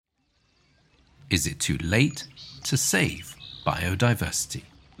is it too late to save biodiversity?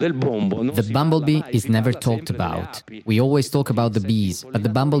 The bumblebee is never talked about. We always talk about the bees, but the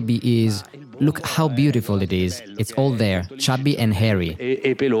bumblebee is... Look how beautiful it is. It's all there, chubby and hairy.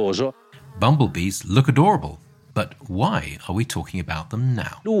 Bumblebees look adorable, but why are we talking about them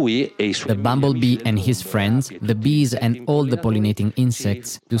now? The bumblebee and his friends, the bees and all the pollinating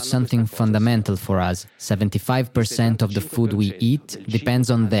insects, do something fundamental for us. 75% of the food we eat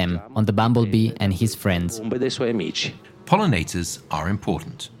depends on them, on the bumblebee and his friends. Pollinators are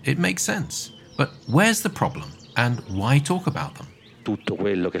important. It makes sense. But where's the problem, and why talk about them?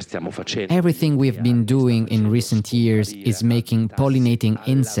 Everything we've been doing in recent years is making pollinating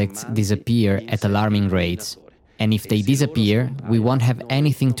insects disappear at alarming rates. And if they disappear, we won't have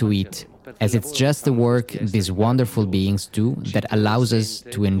anything to eat, as it's just the work these wonderful beings do that allows us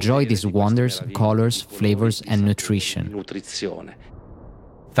to enjoy these wonders, colors, flavors, and nutrition.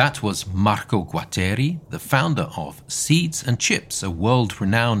 That was Marco Guatteri, the founder of Seeds and Chips, a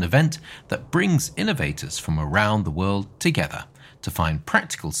world-renowned event that brings innovators from around the world together to find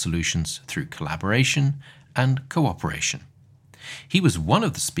practical solutions through collaboration and cooperation. He was one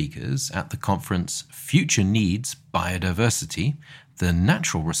of the speakers at the conference Future Needs Biodiversity, the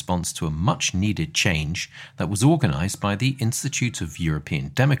natural response to a much-needed change that was organised by the Institute of European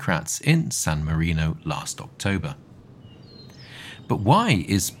Democrats in San Marino last October. But why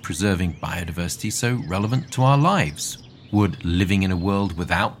is preserving biodiversity so relevant to our lives? Would living in a world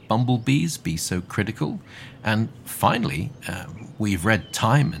without bumblebees be so critical? And finally, we've read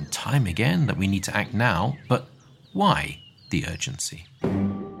time and time again that we need to act now, but why the urgency?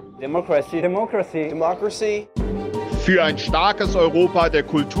 Democracy. Democracy. Democracy. Für ein starkes Europa der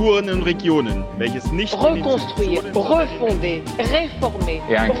Kulturen und Regionen, welches nicht reconstruire, refonder, réformer.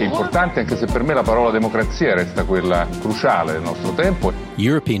 È anche importante, anche se per me la parola democrazia resta quella cruciale del nostro tempo.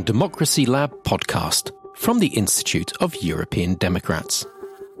 European Democracy Lab podcast from the Institute of European Democrats.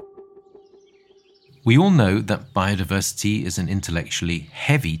 We all know that biodiversity is an intellectually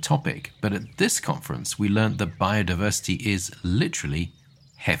heavy topic, but at this conference we learned that biodiversity is literally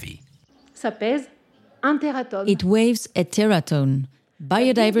heavy. Ça pèse un teratonne. It weighs a teraton.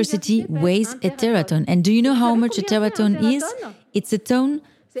 Biodiversity weighs a teraton. And do you know how much a teraton is? It's a ton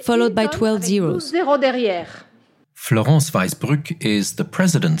followed by 12 zeros. Florence Weisbrück is the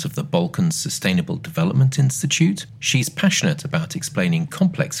president of the Balkans Sustainable Development Institute. She's passionate about explaining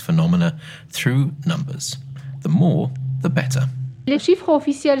complex phenomena through numbers. The more, the better.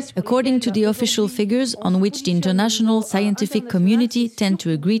 According to the official figures on which the international scientific community tend to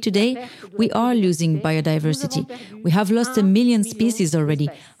agree today, we are losing biodiversity. We have lost 1 million species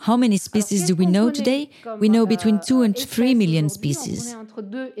already. How many species do we know today? We know between 2 and 3 million species.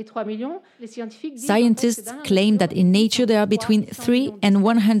 Scientists claim that in nature there are between 3 and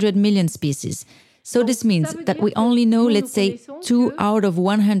 100 million species. So this means that we only know, let's say, 2 out of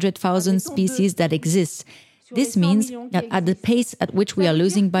 100,000 species that exist. This means that at the pace at which we are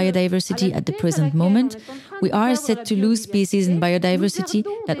losing biodiversity at the present moment, we are set to lose species and biodiversity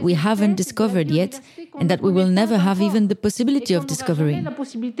that we haven't discovered yet and that we will never have even the possibility of discovering.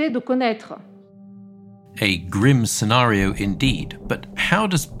 A grim scenario indeed, but how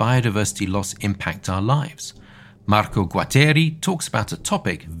does biodiversity loss impact our lives? Marco Guatteri talks about a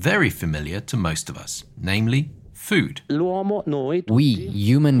topic very familiar to most of us, namely food. We,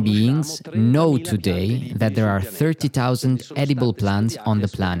 human beings, know today that there are 30,000 edible plants on the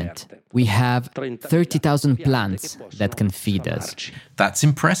planet. We have 30,000 plants that can feed us. That's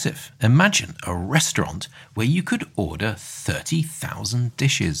impressive. Imagine a restaurant where you could order 30,000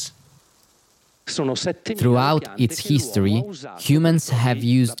 dishes. Throughout its history, humans have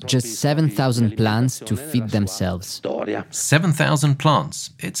used just 7,000 plants to feed themselves. 7,000 plants.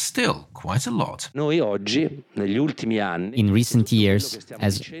 It's still quite a lot. In recent years,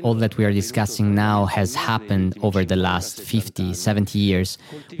 as all that we are discussing now has happened over the last 50, 70 years,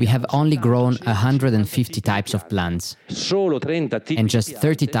 we have only grown 150 types of plants. And just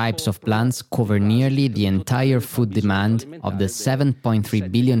 30 types of plants cover nearly the entire food demand of the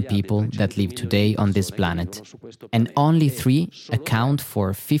 7.3 billion people that live today on this planet. And only 3 account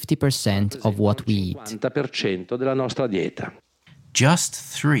for 50% of what we eat. Just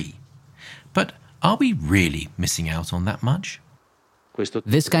 3. But are we really missing out on that much?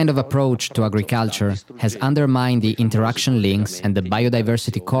 This kind of approach to agriculture has undermined the interaction links and the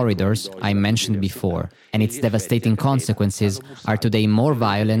biodiversity corridors I mentioned before, and its devastating consequences are today more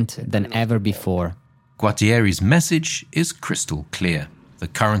violent than ever before. Guattieri's message is crystal clear. The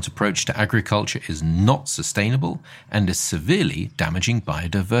current approach to agriculture is not sustainable and is severely damaging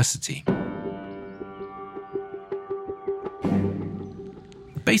biodiversity.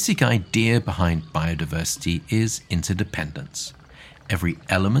 basic idea behind biodiversity is interdependence. Every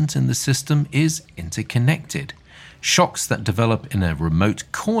element in the system is interconnected. Shocks that develop in a remote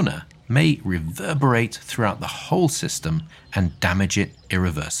corner may reverberate throughout the whole system and damage it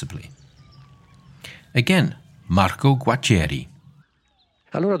irreversibly. Again, Marco Guattieri.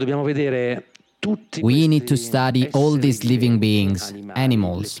 We need to study all these living beings,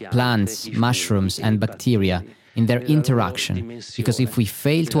 animals, plants, mushrooms, and bacteria in their interaction, because if we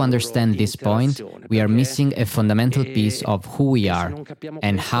fail to understand this point, we are missing a fundamental piece of who we are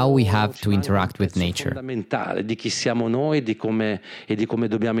and how we have to interact with nature.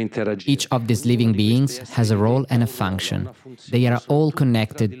 Each of these living beings has a role and a function. They are all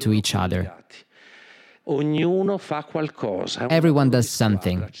connected to each other. Everyone does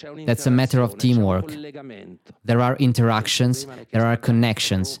something. That's a matter of teamwork. There are interactions, there are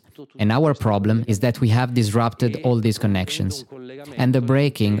connections, and our problem is that we have disrupted all these connections. And the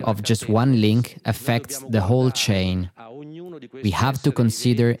breaking of just one link affects the whole chain. We have to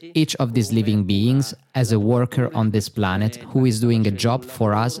consider each of these living beings as a worker on this planet who is doing a job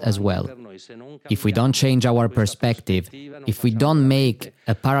for us as well. If we don't change our perspective, if we don't make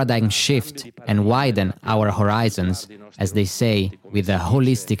a paradigm shift and widen our horizons, as they say, with a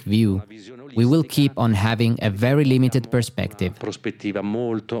holistic view, we will keep on having a very limited perspective.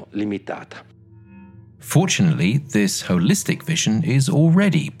 Fortunately, this holistic vision is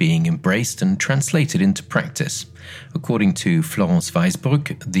already being embraced and translated into practice. According to Florence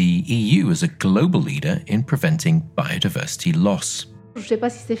Weisbruch, the EU is a global leader in preventing biodiversity loss.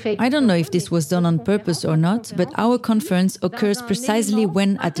 I don't know if this was done on purpose or not, but our conference occurs precisely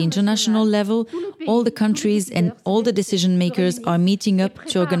when, at the international level, all the countries and all the decision makers are meeting up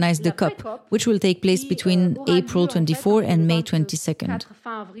to organize the COP, which will take place between April 24 and May 22nd.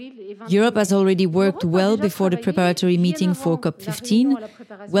 Europe has already worked well before the preparatory meeting for COP15,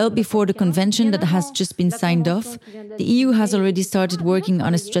 well before the convention that has just been signed off. The EU has already started working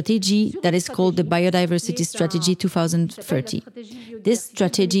on a strategy that is called the Biodiversity Strategy 2030. This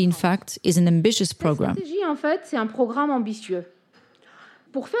strategy, in fact, is an ambitious program.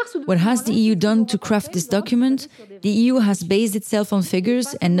 What has the EU done to craft this document? The EU has based itself on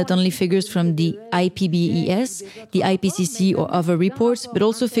figures, and not only figures from the IPBES, the IPCC or other reports, but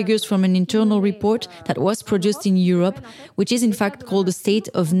also figures from an internal report that was produced in Europe, which is in fact called the State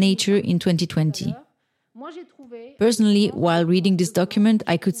of Nature in 2020. Personally, while reading this document,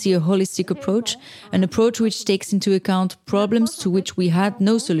 I could see a holistic approach, an approach which takes into account problems to which we had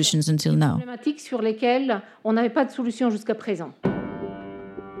no solutions until now.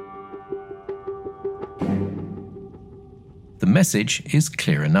 The message is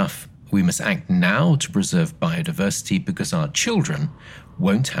clear enough. We must act now to preserve biodiversity because our children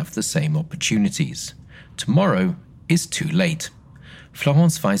won't have the same opportunities. Tomorrow is too late.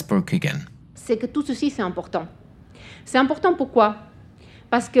 Florence Weisbruch again. C'est que tout ceci, c'est important. C'est important pourquoi?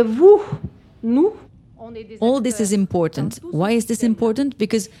 Parce que vous, nous, all this is important. Why is this important?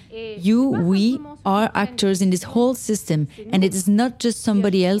 Because you, we, are actors in this whole system, and it is not just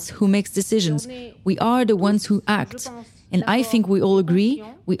somebody else who makes decisions. We are the ones who act. And I think we all agree,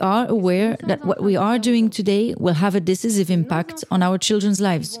 we are aware that what we are doing today will have a decisive impact on our children's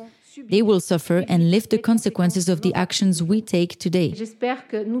lives. They will suffer and live the consequences of the actions we take today.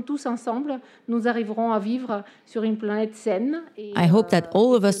 I hope that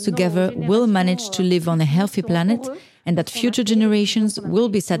all of us together will manage to live on a healthy planet, and that future generations will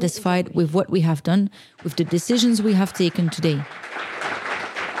be satisfied with what we have done, with the decisions we have taken today.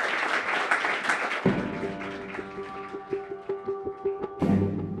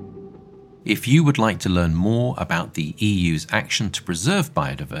 If you would like to learn more about the EU's action to preserve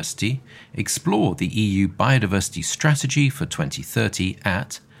biodiversity, explore the EU Biodiversity Strategy for 2030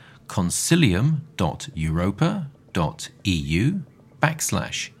 at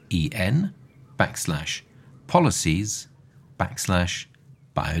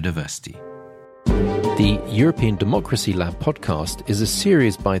The European Democracy Lab podcast is a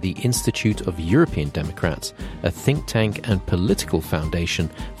series by the Institute of European Democrats, a think tank and political foundation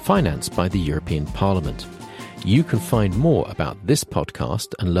financed by the European Parliament. You can find more about this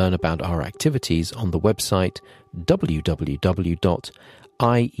podcast and learn about our activities on the website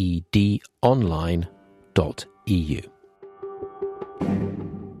www.iedonline.eu.